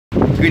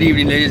Good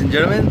evening, ladies and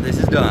gentlemen. This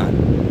is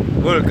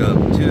Don.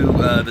 Welcome to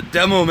the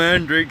Demo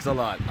Man Drinks a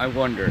Lot. I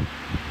wonder.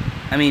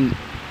 I mean,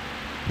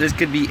 this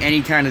could be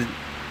any kind of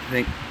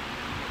thing.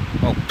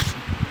 Oh,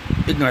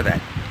 ignore that.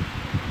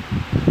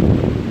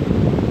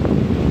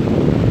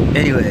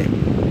 Anyway,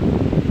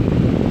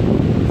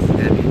 this is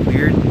gonna be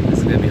weird. This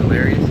is gonna be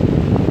hilarious.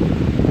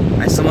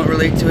 I somewhat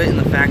relate to it in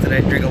the fact that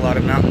I drink a lot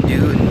of Mountain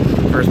Dew in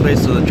the first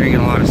place, so I'm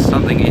drinking a lot of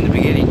something in the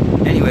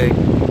beginning. Anyway,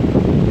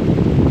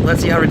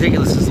 let's see how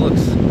ridiculous this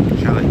looks,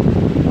 shall we?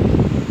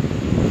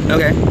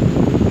 Okay.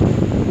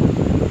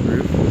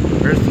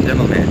 Where's the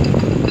Demo Man?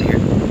 Here.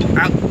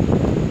 Ow!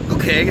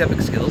 Okay, I got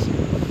big skills.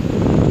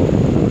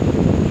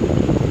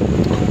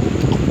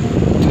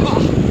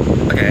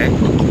 Okay.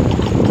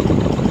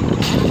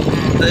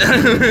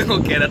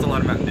 Okay, that's a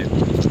lot of Mountain Dew.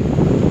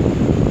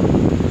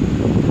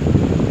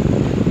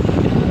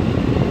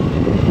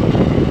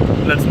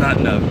 That's not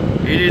enough.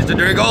 He needs to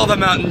drink all the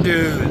Mountain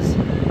Dews.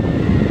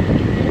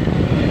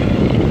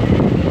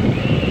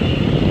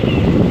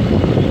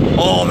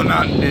 All the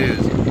Mountain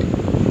Dews.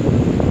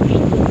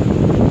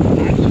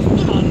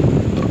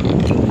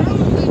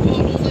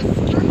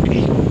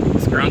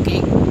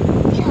 Scrunky?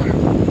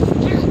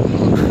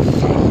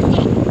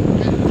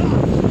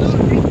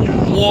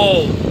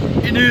 Whoa!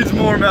 He needs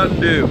more Mountain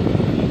Dew.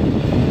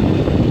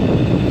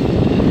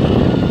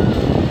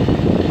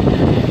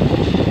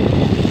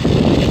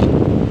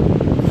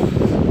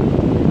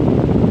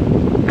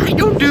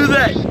 Don't do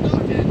that!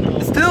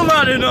 It's still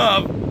not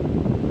enough!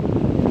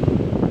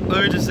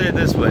 Let me just say it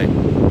this way.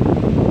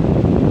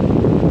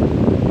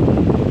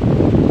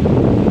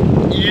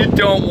 You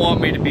don't want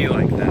me to be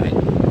like that.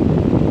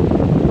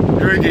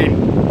 Drinking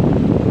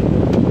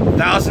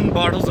 1,000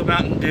 bottles of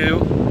Mountain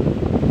Dew.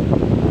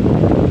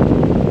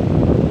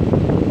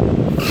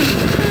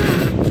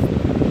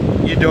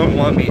 You don't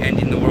want me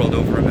ending the world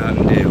over a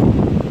Mountain Dew.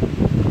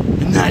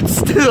 And that's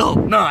still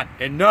not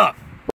enough.